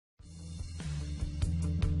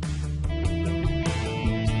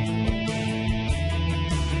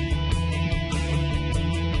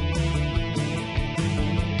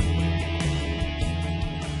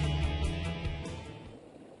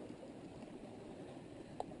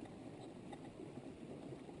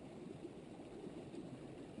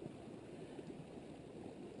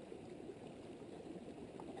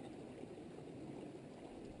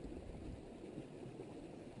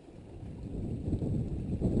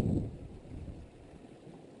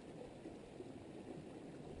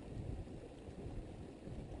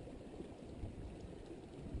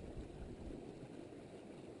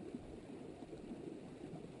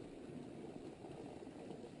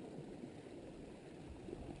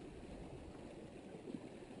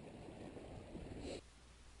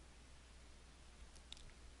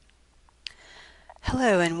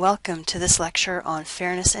Hello and welcome to this lecture on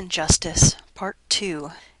Fairness and Justice, Part 2.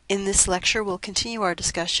 In this lecture we'll continue our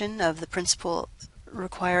discussion of the principle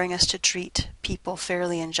requiring us to treat people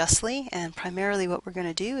fairly and justly, and primarily what we're going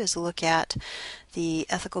to do is look at the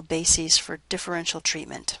ethical bases for differential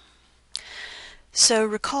treatment. So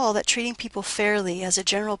recall that treating people fairly as a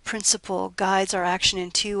general principle guides our action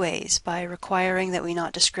in two ways: by requiring that we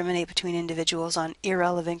not discriminate between individuals on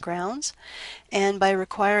irrelevant grounds, and by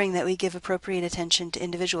requiring that we give appropriate attention to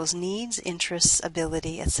individuals' needs, interests,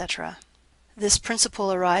 ability, etc. This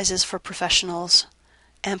principle arises for professionals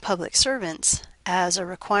and public servants as a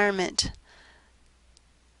requirement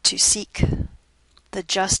to seek the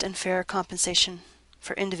just and fair compensation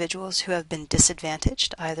for individuals who have been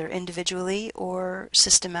disadvantaged, either individually or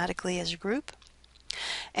systematically as a group,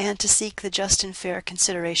 and to seek the just and fair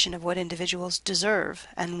consideration of what individuals deserve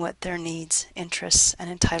and what their needs, interests, and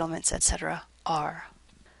entitlements, etc. are.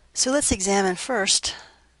 So let's examine first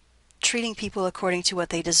treating people according to what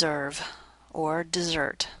they deserve, or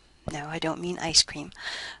dessert. No, I don't mean ice cream,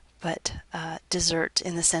 but dessert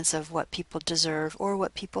in the sense of what people deserve or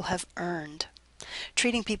what people have earned.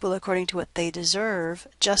 Treating people according to what they deserve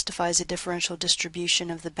justifies a differential distribution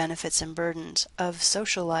of the benefits and burdens of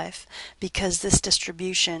social life, because this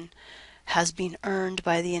distribution has been earned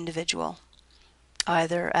by the individual,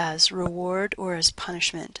 either as reward or as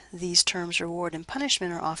punishment. These terms reward and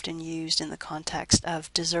punishment are often used in the context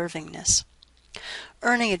of deservingness.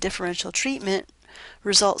 Earning a differential treatment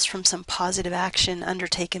results from some positive action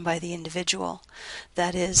undertaken by the individual.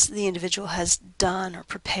 That is, the individual has done or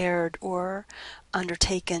prepared or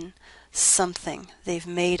undertaken something. They've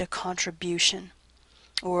made a contribution,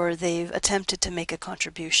 or they've attempted to make a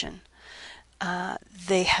contribution.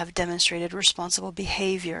 They have demonstrated responsible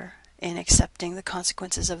behavior in accepting the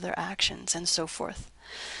consequences of their actions, and so forth.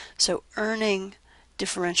 So earning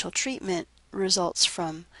differential treatment results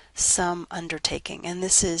from some undertaking, and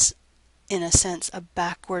this is, in a sense, a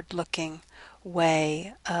backward-looking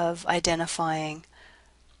way of identifying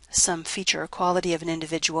some feature or quality of an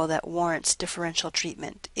individual that warrants differential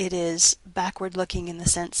treatment. It is backward-looking in the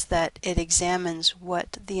sense that it examines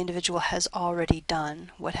what the individual has already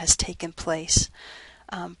done, what has taken place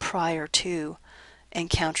prior to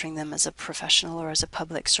encountering them as a professional or as a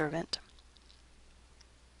public servant.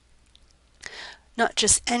 Not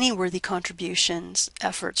just any worthy contributions,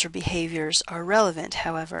 efforts, or behaviors are relevant,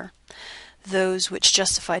 however. Those which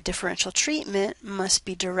justify differential treatment must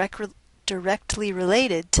be directly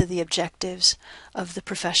related to the objectives of the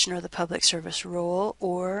profession or the public service role,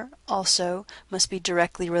 or also must be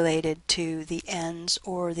directly related to the ends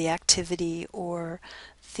or the activity or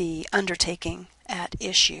the undertaking at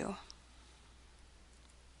issue.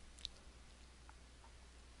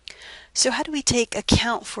 So how do we take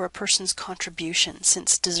account for a person's contribution?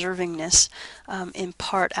 Since deservingness in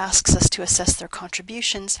part asks us to assess their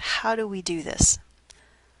contributions, how do we do this?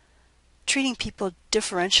 Treating people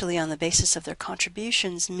differentially on the basis of their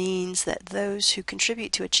contributions means that those who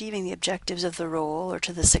contribute to achieving the objectives of the role or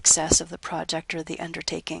to the success of the project or the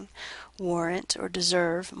undertaking warrant or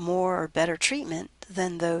deserve more or better treatment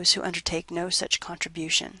than those who undertake no such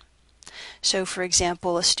contribution. So, for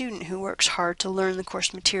example, a student who works hard to learn the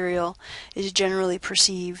course material is generally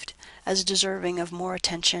perceived as deserving of more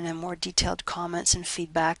attention and more detailed comments and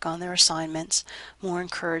feedback on their assignments, more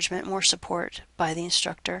encouragement, more support by the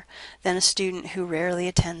instructor than a student who rarely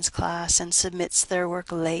attends class and submits their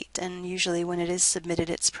work late, and usually when it is submitted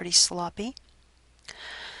it's pretty sloppy.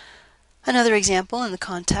 Another example in the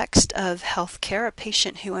context of healthcare: a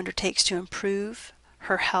patient who undertakes to improve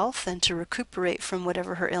her health and to recuperate from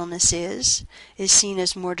whatever her illness is seen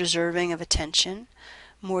as more deserving of attention,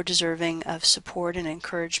 more deserving of support and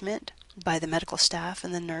encouragement by the medical staff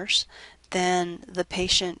and the nurse than the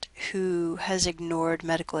patient who has ignored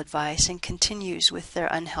medical advice and continues with their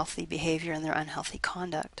unhealthy behavior and their unhealthy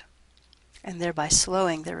conduct, and thereby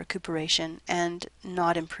slowing their recuperation and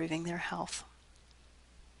not improving their health.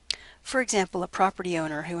 For example, a property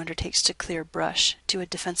owner who undertakes to clear brush to a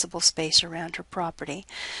defensible space around her property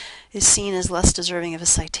is seen as less deserving of a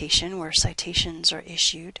citation, where citations are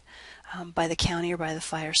issued by the county or by the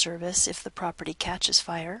fire service if the property catches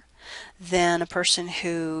fire, than a person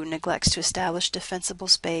who neglects to establish defensible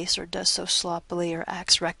space or does so sloppily or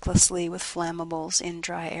acts recklessly with flammables in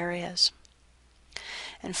dry areas.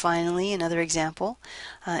 And finally, another example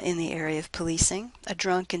in the area of policing: a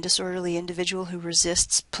drunk and disorderly individual who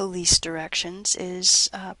resists police directions is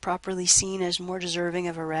properly seen as more deserving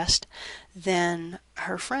of arrest than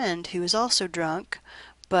her friend who is also drunk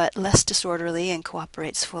but less disorderly and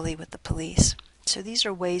cooperates fully with the police. So these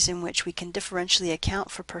are ways in which we can differentially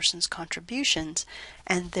account for persons' contributions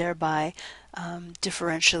and thereby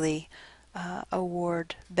differentially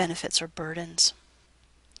award benefits or burdens.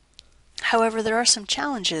 However, there are some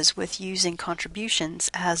challenges with using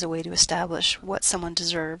contributions as a way to establish what someone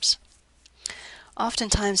deserves.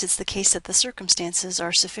 Oftentimes it's the case that the circumstances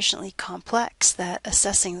are sufficiently complex that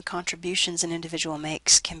assessing the contributions an individual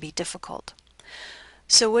makes can be difficult.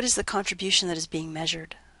 So what is the contribution that is being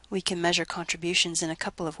measured? We can measure contributions in a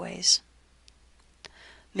couple of ways.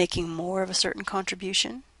 Making more of a certain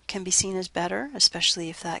contribution can be seen as better, especially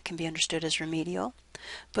if that can be understood as remedial,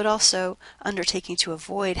 but also undertaking to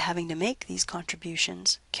avoid having to make these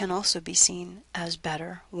contributions can also be seen as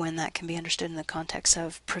better when that can be understood in the context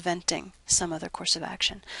of preventing some other course of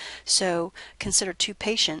action. So consider two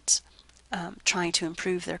patients trying to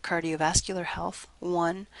improve their cardiovascular health,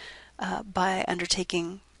 one by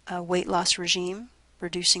undertaking a weight loss regime,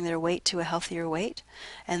 reducing their weight to a healthier weight,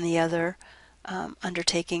 and the other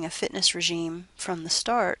undertaking a fitness regime from the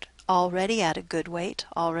start, already at a good weight,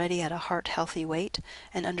 already at a heart-healthy weight,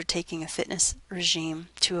 and undertaking a fitness regime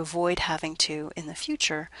to avoid having to, in the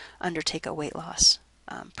future, undertake a weight loss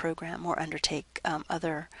program or undertake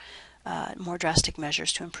other more drastic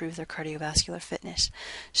measures to improve their cardiovascular fitness.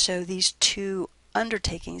 So these two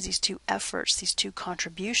undertakings, these two efforts, these two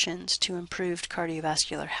contributions to improved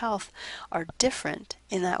cardiovascular health are different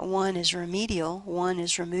in that one is remedial, one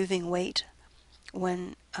is removing weight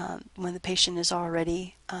when the patient is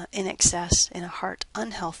already in excess in a heart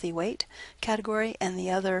unhealthy weight category, and the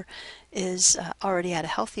other is already at a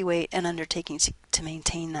healthy weight and undertaking to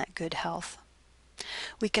maintain that good health.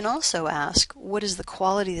 We can also ask, what is the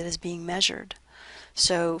quality that is being measured?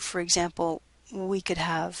 So, for example, we could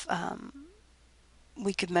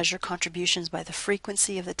measure contributions by the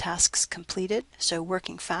frequency of the tasks completed, so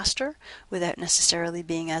working faster without necessarily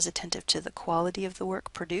being as attentive to the quality of the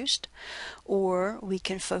work produced, or we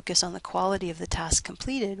can focus on the quality of the task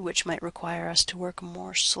completed, which might require us to work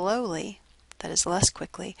more slowly, that is less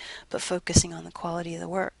quickly, but focusing on the quality of the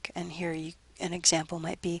work. And here an example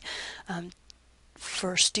might be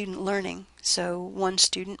for student learning. So one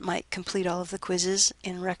student might complete all of the quizzes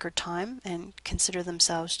in record time and consider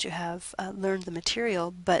themselves to have learned the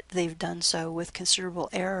material, but they've done so with considerable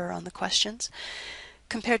error on the questions,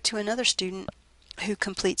 compared to another student who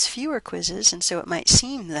completes fewer quizzes, and so it might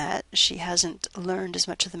seem that she hasn't learned as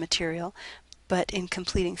much of the material, but in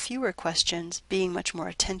completing fewer questions, being much more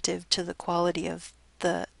attentive to the quality of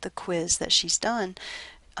the quiz that she's done,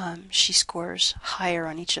 she scores higher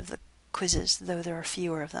on each of the quizzes, though there are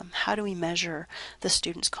fewer of them. How do we measure the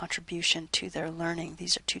student's contribution to their learning?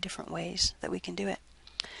 These are two different ways that we can do it.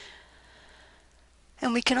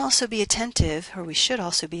 And we can also be attentive, or we should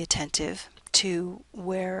also be attentive, to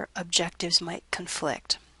where objectives might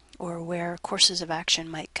conflict, or where courses of action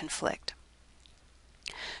might conflict.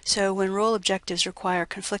 So when role objectives require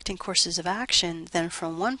conflicting courses of action, then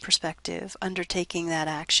from one perspective, undertaking that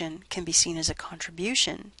action can be seen as a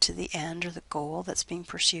contribution to the end or the goal that's being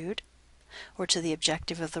pursued, or to the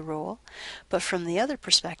objective of the role. But from the other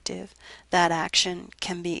perspective, that action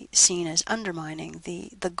can be seen as undermining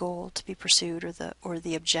the goal to be pursued or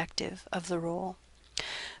the objective of the role.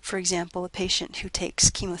 For example, a patient who takes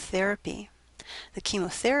chemotherapy, the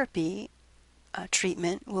chemotherapy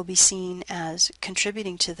treatment will be seen as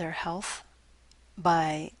contributing to their health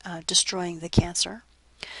by destroying the cancer.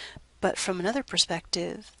 But from another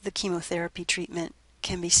perspective, the chemotherapy treatment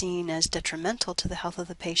can be seen as detrimental to the health of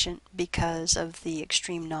the patient because of the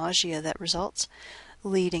extreme nausea that results,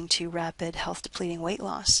 leading to rapid health-depleting weight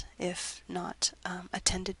loss if not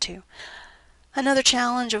attended to. Another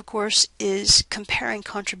challenge, of course, is comparing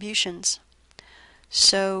contributions.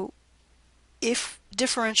 So if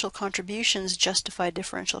differential contributions justify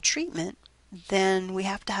differential treatment, then we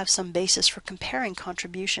have to have some basis for comparing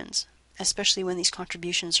contributions, especially when these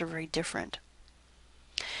contributions are very different.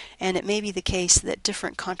 And it may be the case that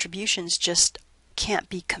different contributions just can't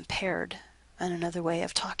be compared. And another way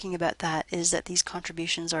of talking about that is that these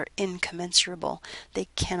contributions are incommensurable. They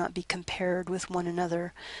cannot be compared with one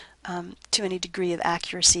another to any degree of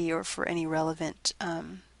accuracy or for any relevant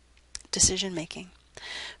decision making.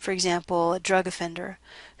 For example, a drug offender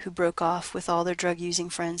who broke off with all their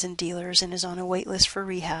drug-using friends and dealers and is on a wait list for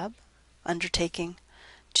rehab, undertaking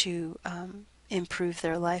to improve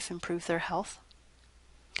their life, improve their health,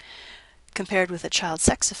 compared with a child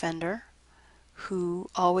sex offender who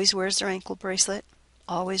always wears their ankle bracelet,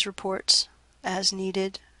 always reports as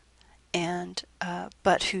needed, and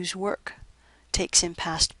but whose work takes him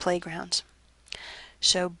past playgrounds.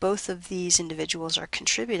 So both of these individuals are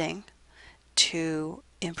contributing to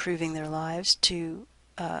improving their lives, to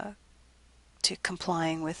to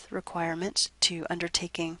complying with requirements, to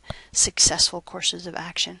undertaking successful courses of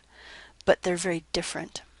action, but they're very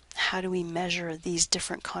different. How do we measure these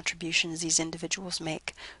different contributions these individuals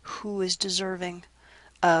make? Who is deserving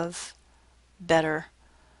of better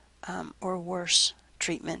or worse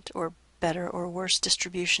treatment, or better or worse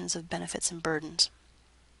distributions of benefits and burdens?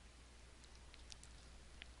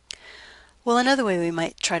 Well, another way we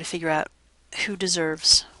might try to figure out who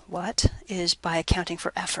deserves what is by accounting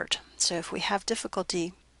for effort. So if we have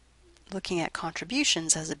difficulty looking at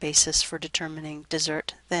contributions as a basis for determining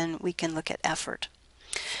desert, then we can look at effort.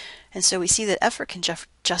 And so we see that effort can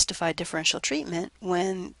justify differential treatment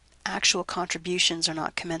when actual contributions are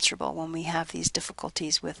not commensurable, when we have these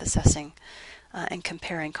difficulties with assessing and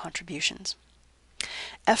comparing contributions.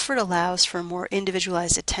 Effort allows for more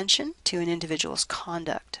individualized attention to an individual's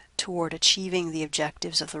conduct toward achieving the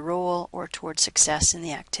objectives of the role or toward success in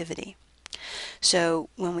the activity. So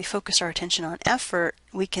when we focus our attention on effort,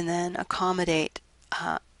 we can then accommodate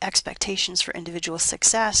expectations for individual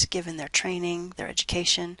success given their training, their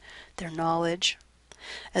education, their knowledge,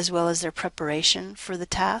 as well as their preparation for the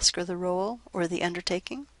task or the role or the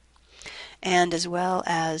undertaking, and as well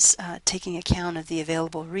as taking account of the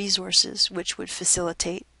available resources which would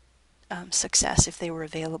facilitate success if they were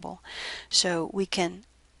available. So we can,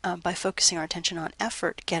 by focusing our attention on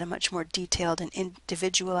effort, get a much more detailed and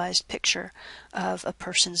individualized picture of a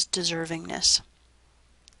person's deservingness.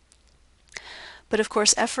 But of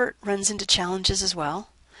course, effort runs into challenges as well.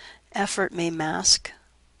 Effort may mask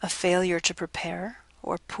a failure to prepare,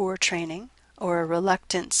 or poor training, or a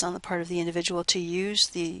reluctance on the part of the individual to use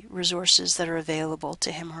the resources that are available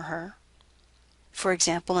to him or her. For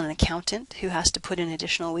example, an accountant who has to put in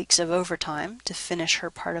additional weeks of overtime to finish her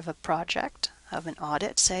part of a project, of an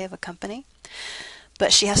audit, say, of a company.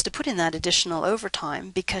 But she has to put in that additional overtime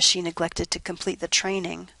because she neglected to complete the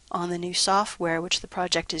training on the new software which the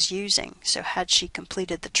project is using. So had she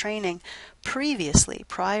completed the training previously,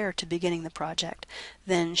 prior to beginning the project,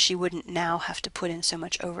 then she wouldn't now have to put in so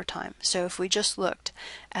much overtime. So if we just looked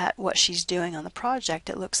at what she's doing on the project,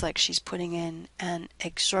 it looks like she's putting in an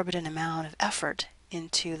exorbitant amount of effort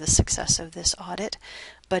into the success of this audit.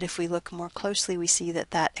 But if we look more closely, we see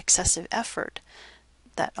that that excessive effort,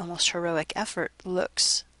 that almost heroic effort,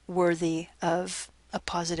 looks worthy of a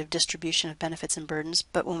positive distribution of benefits and burdens.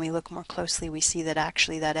 But when we look more closely, we see that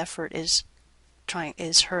actually that effort is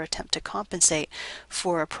her attempt to compensate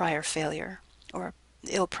for a prior failure or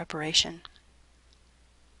ill preparation.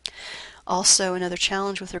 Also, another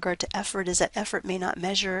challenge with regard to effort is that effort may not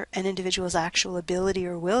measure an individual's actual ability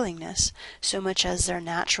or willingness so much as their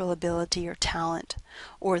natural ability or talent,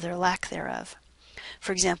 or their lack thereof.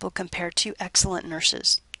 For example, compare two excellent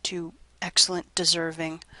nurses, two excellent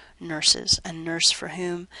deserving nurses. A nurse for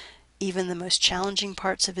whom even the most challenging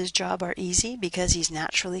parts of his job are easy because he's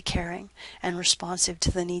naturally caring and responsive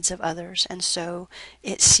to the needs of others, and so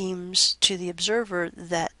it seems to the observer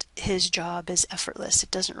that his job is effortless. It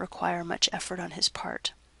doesn't require much effort on his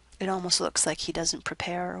part. It almost looks like he doesn't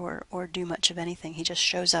prepare or do much of anything. He just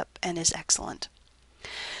shows up and is excellent.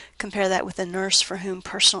 Compare that with a nurse for whom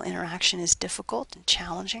personal interaction is difficult and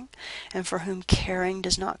challenging, and for whom caring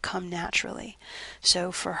does not come naturally.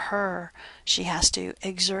 So for her, she has to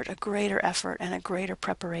exert a greater effort and a greater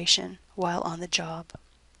preparation while on the job.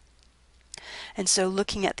 And so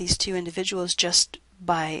looking at these two individuals just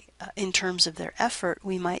in terms of their effort,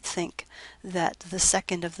 we might think that the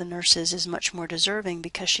second of the nurses is much more deserving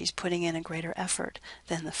because she's putting in a greater effort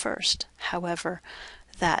than the first. However,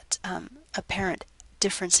 that apparent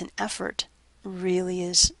difference in effort really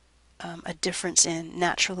is a difference in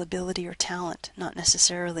natural ability or talent, not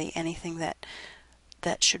necessarily anything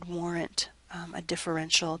that should warrant a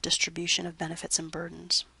differential distribution of benefits and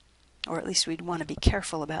burdens, or at least we'd want to be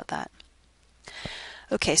careful about that.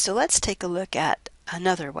 Okay, so let's take a look at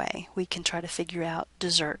another way we can try to figure out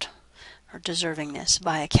desert or deservingness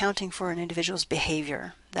by accounting for an individual's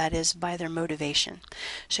behavior, that is, by their motivation.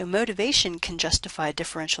 So motivation can justify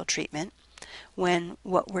differential treatment when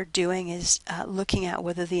what we're doing is looking at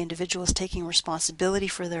whether the individual is taking responsibility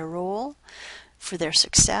for their role, for their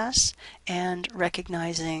success, and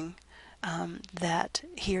recognizing that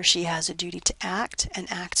he or she has a duty to act and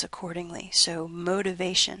acts accordingly. So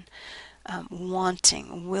motivation,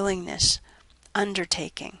 wanting, willingness,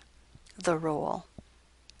 undertaking the role.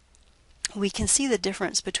 We can see the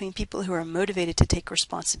difference between people who are motivated to take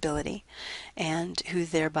responsibility and who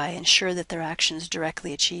thereby ensure that their actions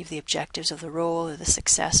directly achieve the objectives of the role or the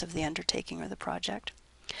success of the undertaking or the project.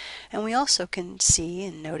 And we also can see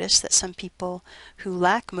and notice that some people who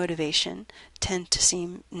lack motivation tend to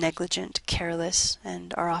seem negligent, careless,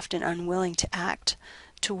 and are often unwilling to act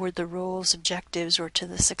toward the role's objectives or to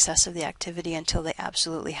the success of the activity until they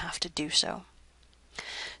absolutely have to do so.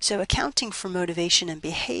 So accounting for motivation and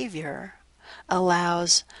behavior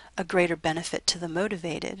allows a greater benefit to the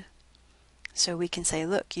motivated. So we can say,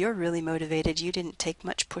 look, you're really motivated. You didn't take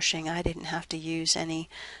much pushing. I didn't have to use any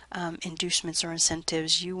inducements or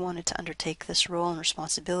incentives. You wanted to undertake this role and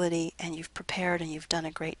responsibility, and you've prepared and you've done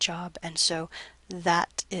a great job. And so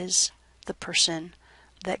that is the person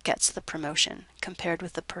that gets the promotion, compared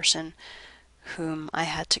with the person whom I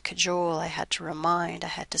had to cajole, I had to remind, I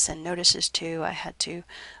had to send notices to, I had to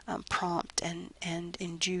prompt and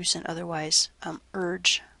induce and otherwise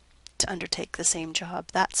urge to undertake the same job.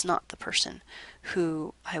 That's not the person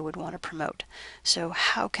who I would want to promote. So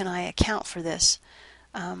how can I account for this?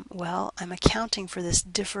 Well, I'm accounting for this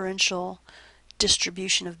differential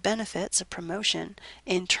distribution of benefits, a promotion,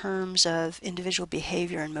 in terms of individual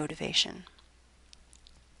behavior and motivation.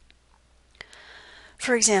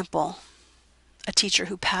 For example, a teacher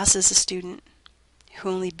who passes a student who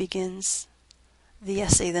only begins the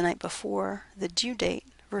essay the night before the due date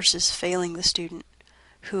versus failing the student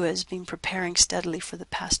who has been preparing steadily for the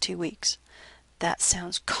past 2 weeks. That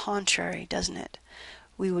sounds contrary, doesn't it?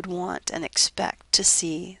 We would want and expect to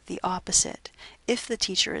see the opposite. If the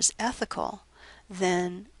teacher is ethical,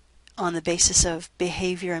 then on the basis of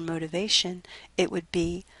behavior and motivation, it would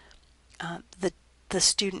be the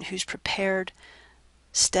student who's prepared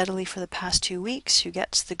steadily for the past 2 weeks who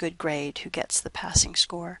gets the good grade, who gets the passing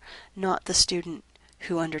score, not the student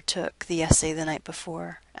who undertook the essay the night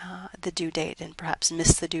before the due date and perhaps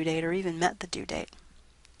missed the due date or even met the due date.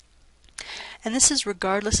 And this is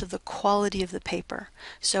regardless of the quality of the paper.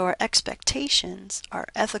 So our expectations, our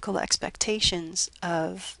ethical expectations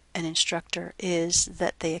of an instructor is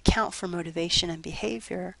that they account for motivation and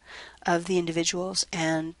behavior of the individuals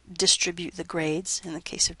and distribute the grades, in the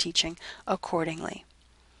case of teaching, accordingly.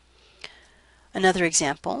 Another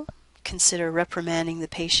example, consider reprimanding the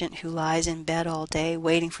patient who lies in bed all day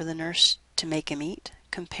waiting for the nurse to make him eat,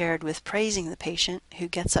 compared with praising the patient who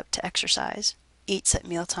gets up to exercise, eats at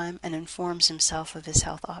mealtime, and informs himself of his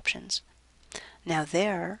health options. Now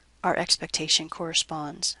there, our expectation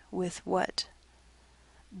corresponds with what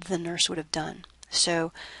the nurse would have done.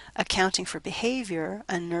 So, accounting for behavior,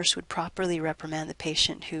 a nurse would properly reprimand the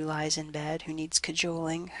patient who lies in bed, who needs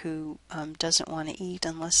cajoling, who doesn't want to eat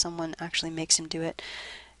unless someone actually makes him do it,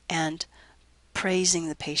 and praising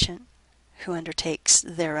the patient who undertakes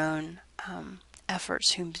their own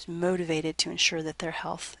efforts, who's motivated to ensure that their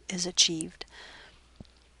health is achieved.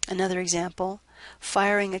 Another example,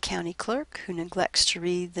 firing a county clerk who neglects to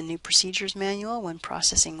read the new procedures manual when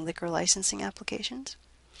processing liquor licensing applications,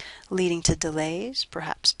 leading to delays,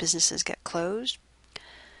 perhaps businesses get closed,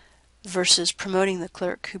 versus promoting the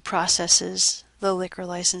clerk who processes the liquor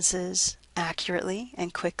licenses accurately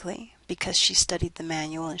and quickly because she studied the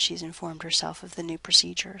manual and she's informed herself of the new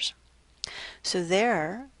procedures. So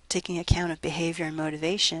there, taking account of behavior and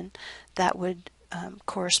motivation, that would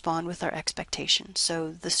correspond with our expectations.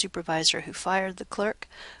 So the supervisor who fired the clerk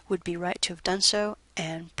would be right to have done so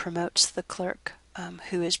and promotes the clerk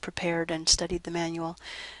who is prepared and studied the manual.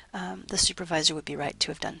 The supervisor would be right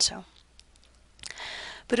to have done so.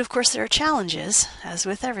 But of course there are challenges, as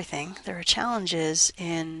with everything. There are challenges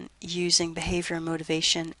in using behavior and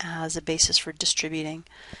motivation as a basis for distributing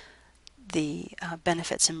the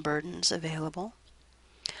benefits and burdens available.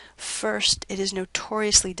 First, it is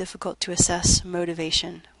notoriously difficult to assess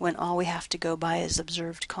motivation when all we have to go by is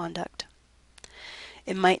observed conduct.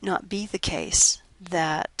 It might not be the case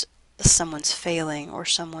that someone's failing or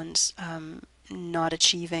someone's not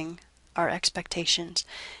achieving our expectations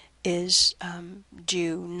is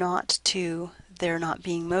due not to their not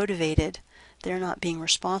being motivated, they're not being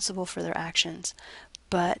responsible for their actions,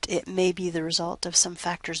 but it may be the result of some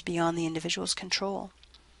factors beyond the individual's control.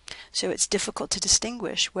 So it's difficult to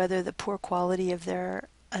distinguish whether the poor quality of their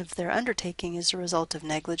undertaking is a result of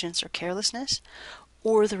negligence or carelessness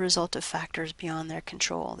or the result of factors beyond their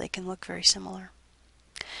control. They can look very similar.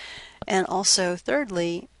 And also,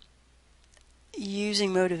 thirdly,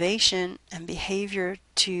 using motivation and behavior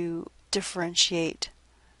to differentiate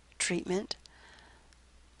treatment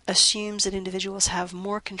assumes that individuals have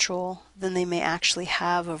more control than they may actually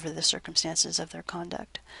have over the circumstances of their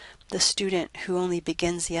conduct. The student who only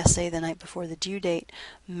begins the essay the night before the due date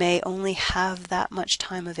may only have that much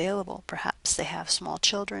time available. Perhaps they have small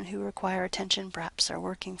children who require attention, perhaps they're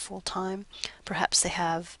working full-time, perhaps they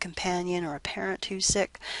have a companion or a parent who's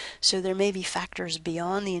sick. So there may be factors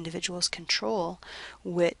beyond the individual's control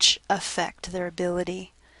which affect their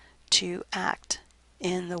ability to act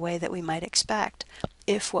in the way that we might expect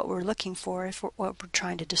if what we're looking for, what we're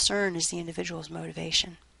trying to discern is the individual's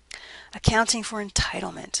motivation. Accounting for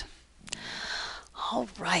entitlement. All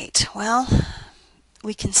right, well,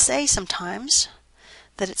 we can say sometimes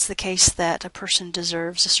that it's the case that a person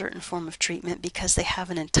deserves a certain form of treatment because they have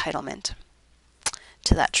an entitlement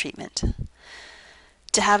to that treatment.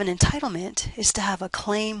 To have an entitlement is to have a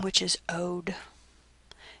claim which is owed,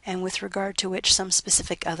 and with regard to which some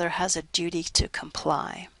specific other has a duty to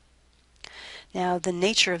comply. Now, the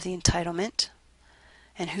nature of the entitlement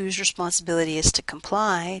and whose responsibility is to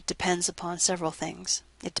comply depends upon several things.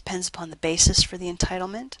 It depends upon the basis for the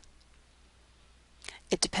entitlement.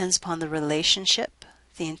 It depends upon the relationship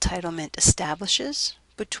the entitlement establishes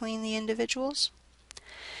between the individuals.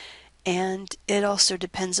 And it also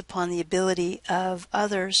depends upon the ability of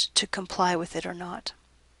others to comply with it or not.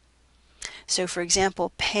 So, for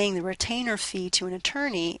example, paying the retainer fee to an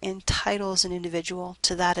attorney entitles an individual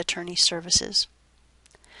to that attorney's services.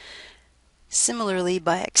 Similarly,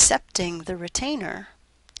 by accepting the retainer,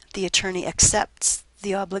 the attorney accepts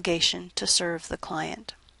the obligation to serve the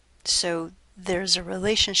client. So there's a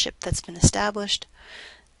relationship that's been established,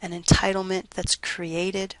 an entitlement that's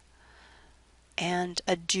created, and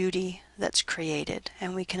a duty that's created.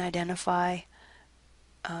 And we can identify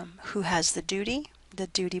who has the duty. The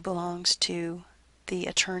duty belongs to the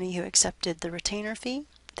attorney who accepted the retainer fee.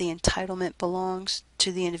 The entitlement belongs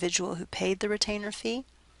to the individual who paid the retainer fee.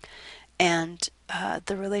 And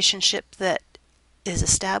the relationship that is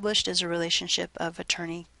established is a relationship of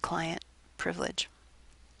attorney-client privilege.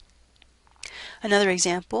 Another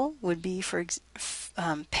example would be for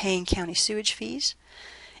paying county sewage fees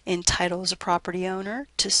entitles a property owner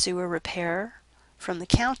to sewer repair from the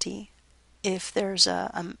county if there's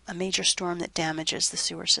a major storm that damages the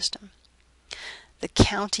sewer system. The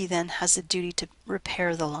county then has a duty to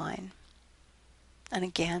repair the line. And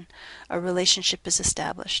again, a relationship is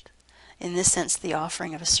established. In this sense, the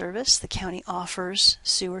offering of a service. The county offers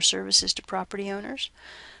sewer services to property owners.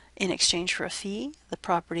 In exchange for a fee, the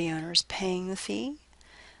property owner is paying the fee.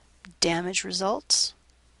 Damage results,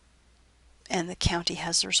 and the county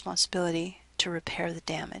has the responsibility to repair the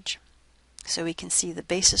damage. So we can see the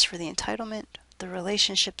basis for the entitlement, the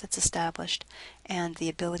relationship that's established, and the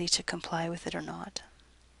ability to comply with it or not.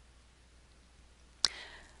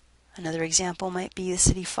 Another example might be the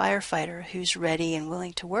city firefighter who's ready and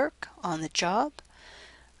willing to work on the job,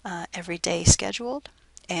 every day scheduled,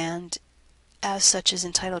 and as such is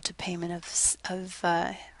entitled to payment of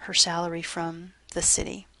her salary from the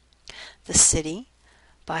city. The city,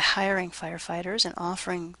 by hiring firefighters and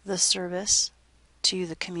offering the service to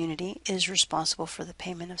the community, is responsible for the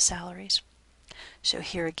payment of salaries. So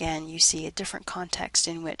here again you see a different context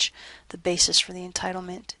in which the basis for the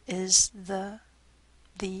entitlement is the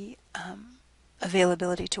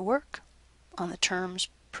availability to work on the terms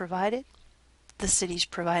provided. The city's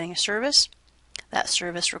providing a service. That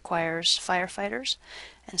service requires firefighters,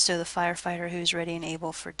 and so the firefighter who's ready and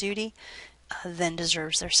able for duty then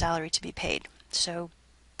deserves their salary to be paid. So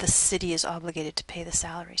the city is obligated to pay the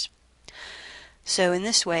salaries. So in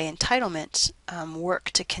this way, entitlements work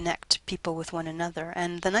to connect people with one another.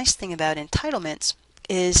 And the nice thing about entitlements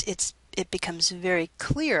is it becomes very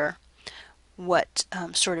clear what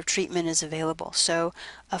sort of treatment is available. So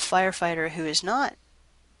a firefighter who is not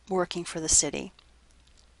working for the city,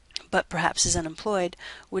 but perhaps is unemployed,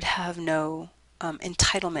 would have no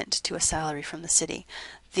entitlement to a salary from the city.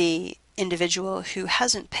 The individual who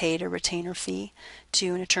hasn't paid a retainer fee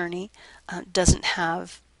to an attorney doesn't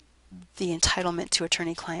have the entitlement to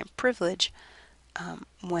attorney-client privilege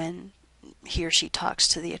when he or she talks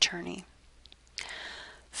to the attorney.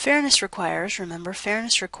 Fairness requires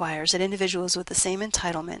that individuals with the same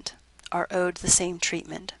entitlement are owed the same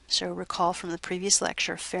treatment. So recall from the previous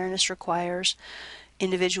lecture, fairness requires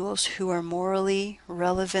individuals who are morally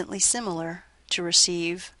relevantly similar to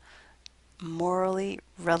receive morally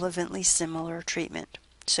relevantly similar treatment.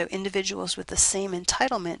 So individuals with the same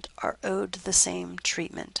entitlement are owed the same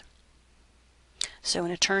treatment. So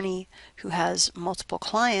an attorney who has multiple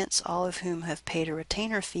clients, all of whom have paid a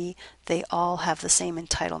retainer fee, they all have the same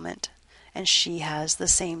entitlement, and she has the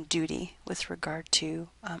same duty with regard to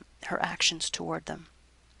her actions toward them.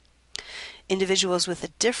 Individuals with a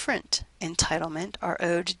different entitlement are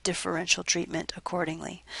owed differential treatment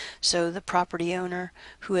accordingly. So the property owner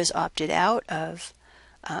who has opted out of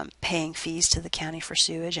paying fees to the county for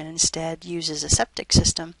sewage and instead uses a septic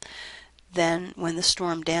system, then when the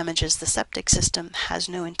storm damages the septic system, has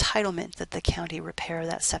no entitlement that the county repair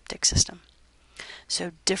that septic system.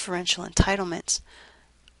 So differential entitlements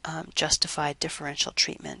justify differential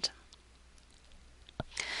treatment.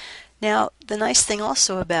 Now, the nice thing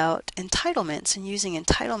also about entitlements and using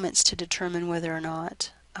entitlements to determine whether or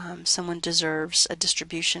not someone deserves a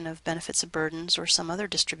distribution of benefits and burdens or some other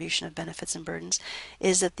distribution of benefits and burdens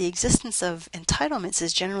is that the existence of entitlements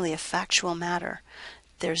is generally a factual matter.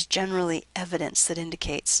 There's generally evidence that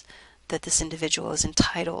indicates that this individual is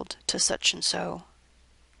entitled to such and so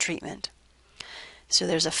treatment. So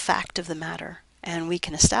there's a fact of the matter, and we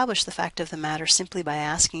can establish the fact of the matter simply by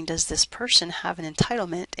asking, does this person have an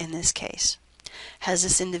entitlement in this case? Has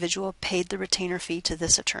this individual paid the retainer fee to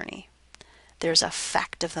this attorney? There's a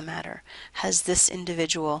fact of the matter. Has this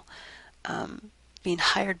individual been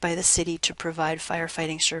hired by the city to provide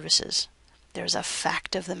firefighting services? There's a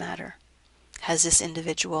fact of the matter. Has this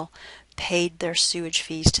individual paid their sewage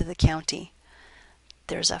fees to the county?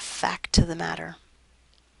 There's a fact to the matter.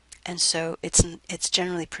 And so it's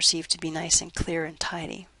generally perceived to be nice and clear and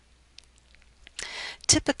tidy.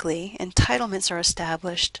 Typically, entitlements are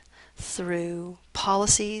established through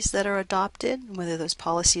policies that are adopted, whether those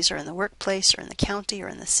policies are in the workplace or in the county or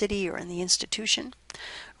in the city or in the institution,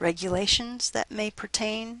 regulations that may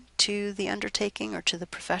pertain to the undertaking or to the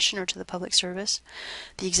profession or to the public service,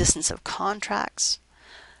 the existence of contracts,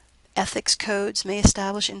 ethics codes may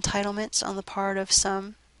establish entitlements on the part of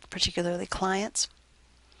some, particularly clients.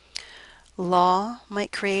 Law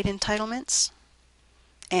might create entitlements,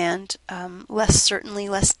 and less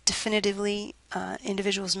definitively,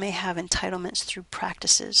 individuals may have entitlements through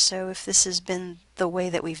practices. So if this has been the way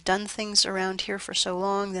that we've done things around here for so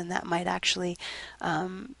long, then that might actually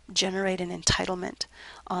generate an entitlement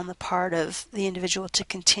on the part of the individual to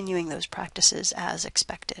continuing those practices as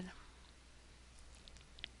expected.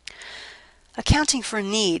 Accounting for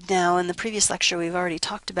need. Now, in the previous lecture, we've already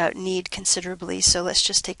talked about need considerably, so let's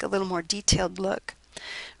just take a little more detailed look.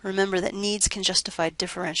 Remember that needs can justify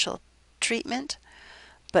differential treatment,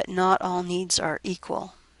 but not all needs are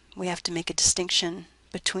equal. We have to make a distinction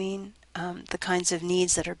between the kinds of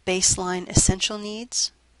needs that are baseline essential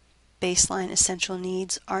needs. Baseline essential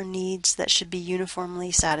needs are needs that should be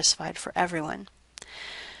uniformly satisfied for everyone.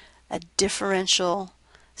 A differential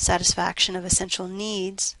satisfaction of essential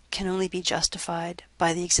needs can only be justified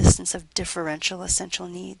by the existence of differential essential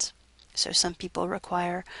needs. So some people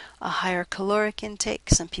require a higher caloric intake,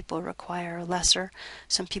 some people require lesser,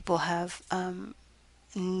 some people have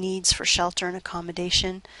needs for shelter and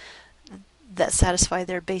accommodation that satisfy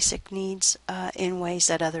their basic needs in ways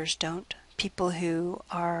that others don't. People who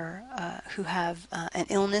have an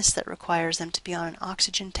illness that requires them to be on an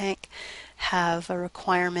oxygen tank have a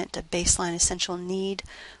requirement, a baseline essential need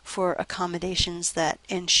for accommodations that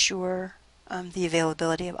ensure the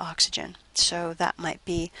availability of oxygen. So that might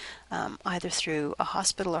be either through a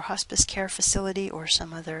hospital or hospice care facility or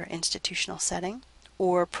some other institutional setting,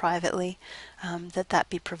 or privately, that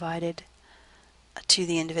be provided to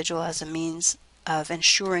the individual as a means of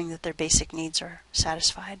ensuring that their basic needs are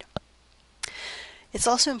satisfied. It's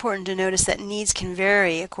also important to notice that needs can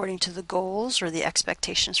vary according to the goals or the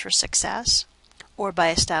expectations for success, or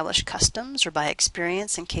by established customs, or by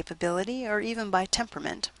experience and capability, or even by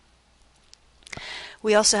temperament.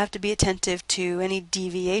 We also have to be attentive to any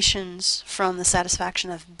deviations from the satisfaction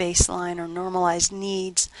of baseline or normalized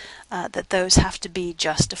needs, that those have to be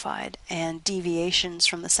justified, and deviations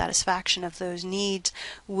from the satisfaction of those needs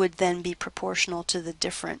would then be proportional to the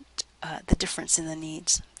difference in the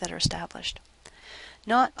needs that are established.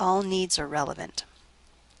 Not all needs are relevant.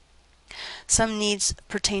 Some needs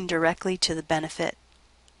pertain directly to the benefit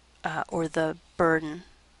or the burden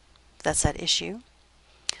that's at issue.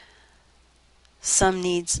 Some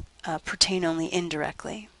needs pertain only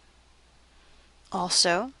indirectly.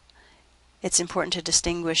 Also, it's important to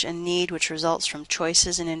distinguish a need which results from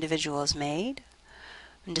choices an individual has made,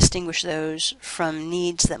 and distinguish those from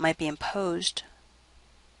needs that might be imposed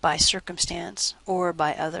by circumstance or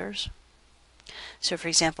by others. So, for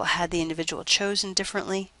example, had the individual chosen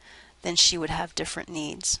differently, then she would have different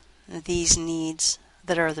needs. These needs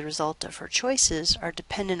that are the result of her choices are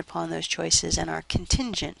dependent upon those choices and are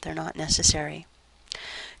contingent. They're not necessary.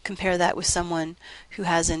 Compare that with someone who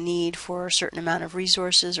has a need for a certain amount of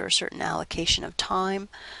resources or a certain allocation of time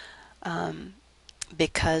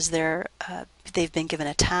because they've been given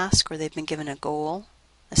a task or they've been given a goal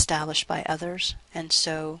established by others, and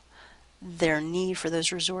so their need for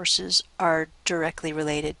those resources are directly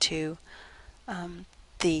related to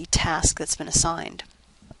the task that's been assigned.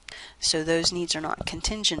 So those needs are not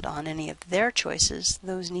contingent on any of their choices.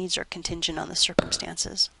 Those needs are contingent on the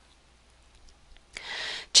circumstances.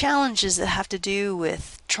 Challenges that have to do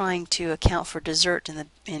with trying to account for desert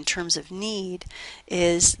in terms of need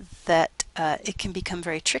is that it can become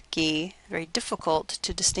very tricky, very difficult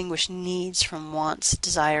to distinguish needs from wants,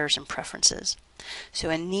 desires, and preferences. So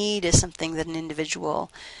a need is something that an individual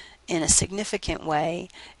in a significant way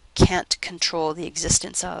can't control the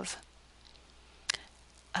existence of,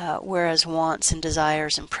 whereas wants and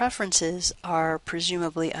desires and preferences are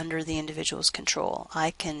presumably under the individual's control.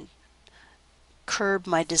 I can curb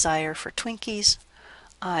my desire for Twinkies.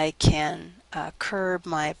 I can curb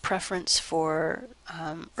my preference for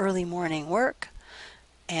early morning work,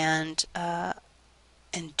 and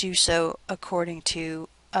do so according to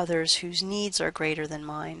others whose needs are greater than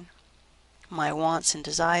mine. My wants and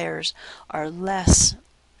desires are less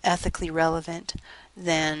ethically relevant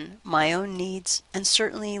than my own needs, and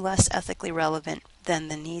certainly less ethically relevant than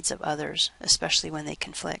the needs of others, especially when they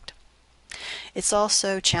conflict. It's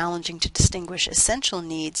also challenging to distinguish essential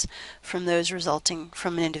needs from those resulting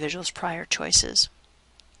from an individual's prior choices.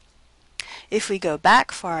 If we go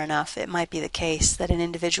back far enough, it might be the case that an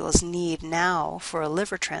individual's need now for a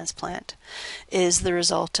liver transplant is the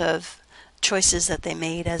result of choices that they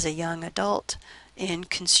made as a young adult in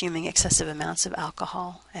consuming excessive amounts of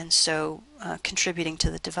alcohol, and so contributing to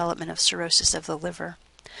the development of cirrhosis of the liver.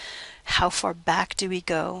 How far back do we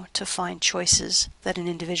go to find choices that an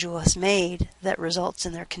individual has made that results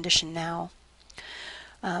in their condition now,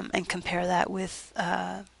 and compare that with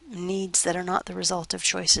needs that are not the result of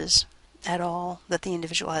choices at all that the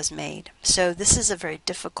individual has made. So this is a very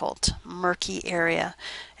difficult, murky area,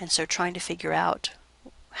 and so trying to figure out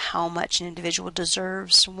how much an individual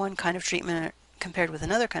deserves one kind of treatment compared with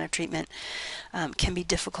another kind of treatment can be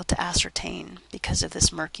difficult to ascertain because of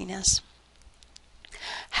this murkiness.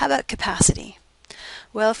 How about capacity?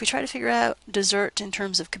 Well, if we try to figure out desert in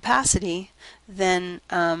terms of capacity, then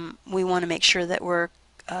we want to make sure that we're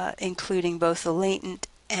including both the latent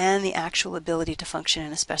and the actual ability to function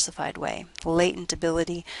in a specified way. Latent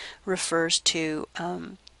ability refers to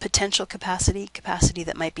potential capacity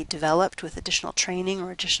that might be developed with additional training or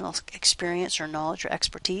additional experience or knowledge or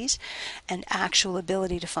expertise, and actual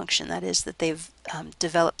ability to function, that is, that they've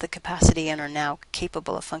developed the capacity and are now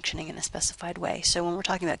capable of functioning in a specified way. So when we're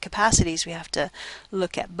talking about capacities, we have to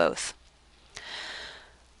look at both.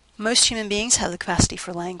 Most human beings have the capacity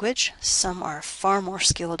for language. Some are far more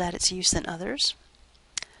skilled at its use than others.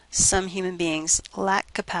 Some human beings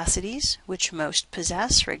lack capacities which most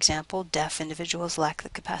possess. For example, deaf individuals lack the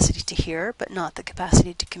capacity to hear, but not the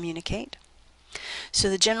capacity to communicate. So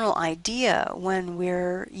the general idea when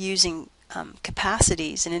we're using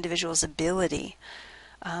capacities, an individual's ability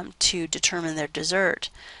to determine their desert,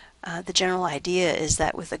 the general idea is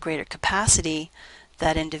that with a greater capacity,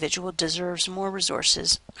 that individual deserves more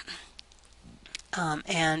resources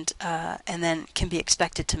and then can be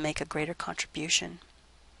expected to make a greater contribution.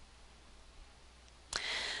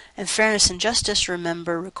 And fairness and justice,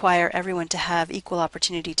 remember, require everyone to have equal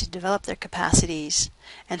opportunity to develop their capacities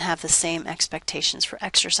and have the same expectations for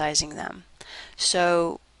exercising them.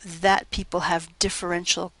 So that people have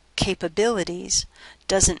differential capabilities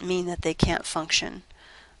doesn't mean that they can't function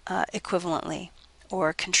equivalently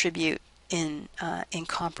or contribute in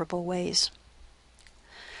comparable ways.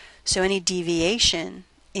 So any deviation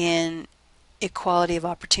in equality of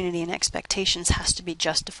opportunity and expectations has to be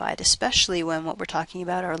justified, especially when what we're talking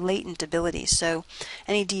about are latent abilities. So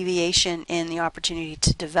any deviation in the opportunity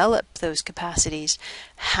to develop those capacities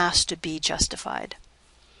has to be justified.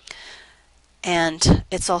 And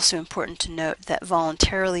it's also important to note that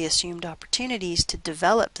voluntarily assumed opportunities to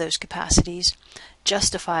develop those capacities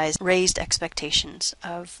justifies raised expectations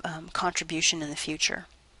of contribution in the future.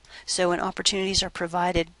 So when opportunities are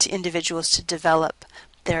provided to individuals to develop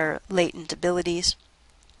their latent abilities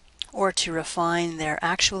or to refine their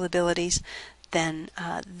actual abilities, then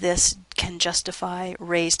this can justify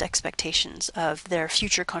raised expectations of their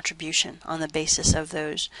future contribution on the basis of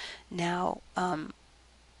those now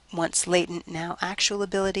once latent, now actual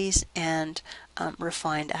abilities and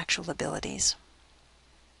refined actual abilities.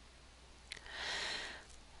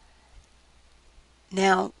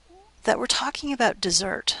 Now that we're talking about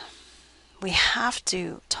desert, we have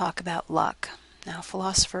to talk about luck. Now,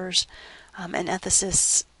 philosophers and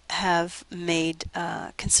ethicists have made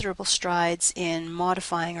considerable strides in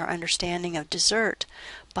modifying our understanding of desert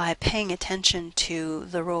by paying attention to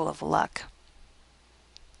the role of luck.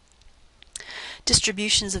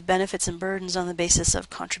 Distributions of benefits and burdens on the basis of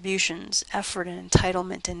contributions, effort and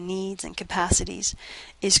entitlement and needs and capacities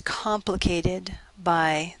is complicated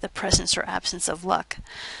by the presence or absence of luck,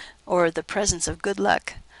 or the presence of good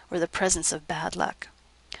luck, or the presence of bad luck.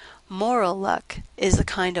 Moral luck is the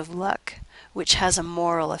kind of luck which has a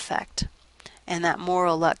moral effect, and that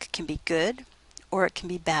moral luck can be good or it can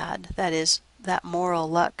be bad. That is, that moral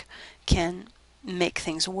luck can make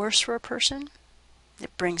things worse for a person.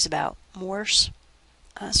 It brings about worse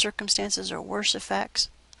circumstances or worse effects,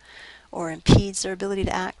 or impedes their ability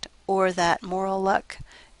to act, or that moral luck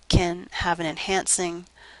can have an enhancing,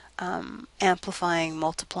 amplifying,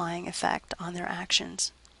 multiplying effect on their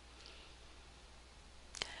actions.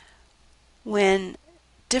 When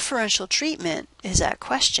differential treatment is at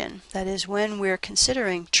question, that is, when we're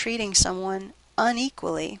considering treating someone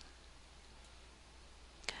unequally,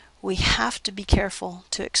 we have to be careful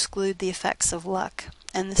to exclude the effects of luck.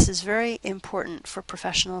 And this is very important for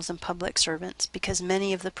professionals and public servants, because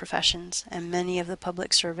many of the professions and many of the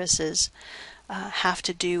public services have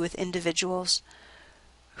to do with individuals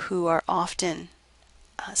who are often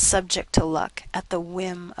subject to luck at the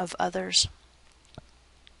whim of others.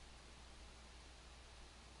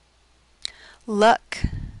 Luck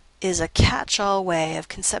is a catch-all way of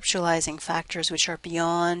conceptualizing factors which are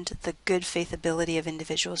beyond the good faith ability of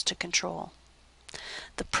individuals to control.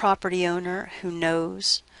 The property owner who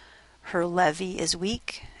knows her levee is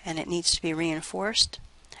weak and it needs to be reinforced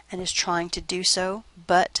and is trying to do so,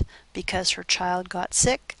 but because her child got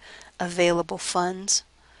sick, available funds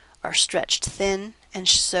are stretched thin, and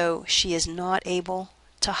so she is not able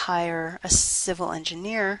to hire a civil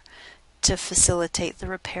engineer to facilitate the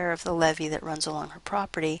repair of the levee that runs along her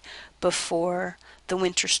property before the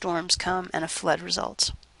winter storms come and a flood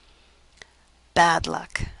results. Bad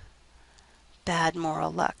luck. Bad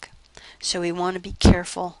moral luck. So we want to be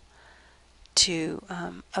careful to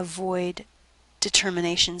avoid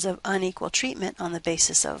determinations of unequal treatment on the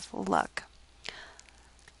basis of luck.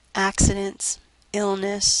 Accidents,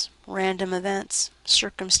 illness, random events,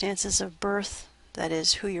 circumstances of birth, that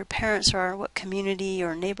is, who your parents are, what community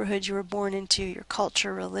or neighborhood you were born into, your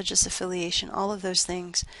culture, religious affiliation, all of those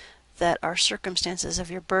things that are circumstances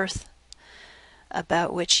of your birth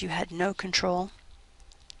about which you had no control.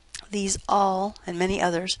 These all, and many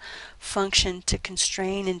others, function to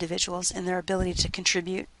constrain individuals in their ability to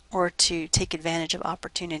contribute or to take advantage of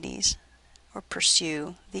opportunities or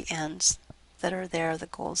pursue the ends that are there, the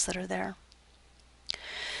goals that are there.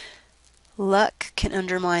 Luck can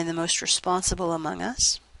undermine the most responsible among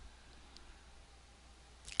us,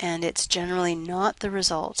 and it's generally not the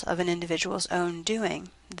result of an individual's own doing,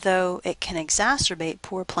 though it can exacerbate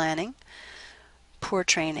poor planning, poor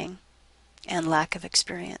training, and lack of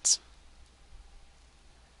experience.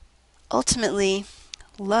 Ultimately,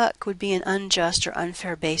 luck would be an unjust or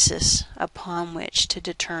unfair basis upon which to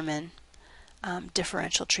determine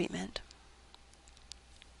differential treatment.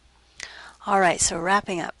 All right, so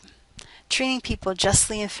wrapping up. Treating people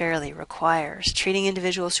justly and fairly requires treating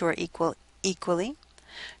individuals who are equally,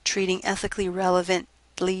 treating ethically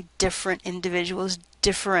relevantly different individuals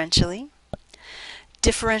differentially.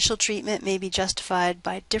 Differential treatment may be justified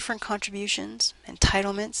by different contributions,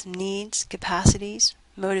 entitlements, needs, capacities,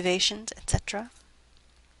 motivations, etc.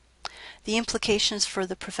 The implications for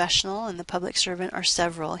the professional and the public servant are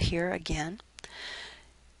several here again.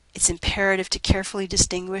 It's imperative to carefully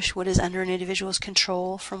distinguish what is under an individual's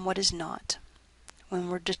control from what is not. When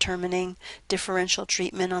we're determining differential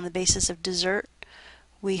treatment on the basis of desert,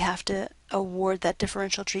 we have to award that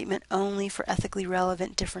differential treatment only for ethically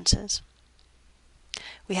relevant differences.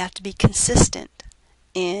 We have to be consistent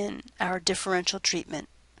in our differential treatment.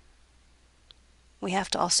 We have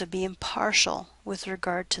to also be impartial with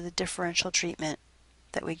regard to the differential treatment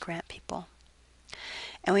that we grant people.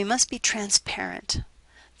 And we must be transparent.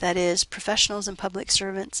 That is, professionals and public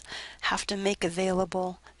servants have to make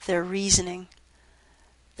available their reasoning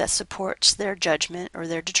that supports their judgment or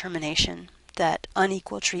their determination that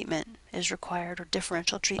unequal treatment is required or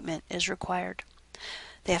differential treatment is required.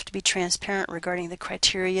 They have to be transparent regarding the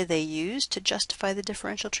criteria they use to justify the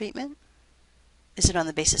differential treatment. Is it on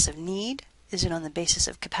the basis of need? Is it on the basis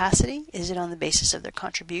of capacity? Is it on the basis of their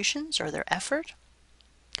contributions or their effort?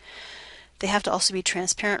 They have to also be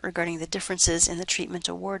transparent regarding the differences in the treatment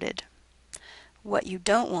awarded. What you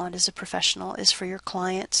don't want as a professional is for your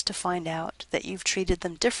clients to find out that you've treated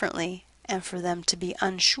them differently and for them to be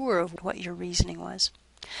unsure of what your reasoning was.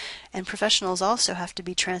 And professionals also have to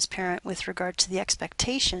be transparent with regard to the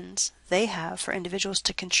expectations they have for individuals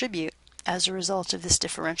to contribute as a result of this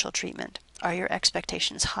differential treatment. Are your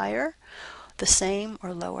expectations higher, the same,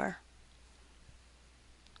 or lower?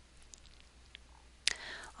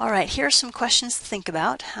 All right, here are some questions to think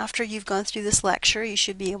about. After you've gone through this lecture, you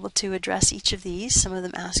should be able to address each of these. Some of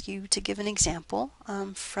them ask you to give an example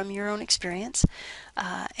from your own experience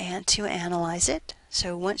and to analyze it.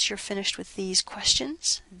 So once you're finished with these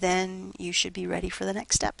questions, then you should be ready for the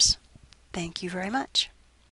next steps. Thank you very much.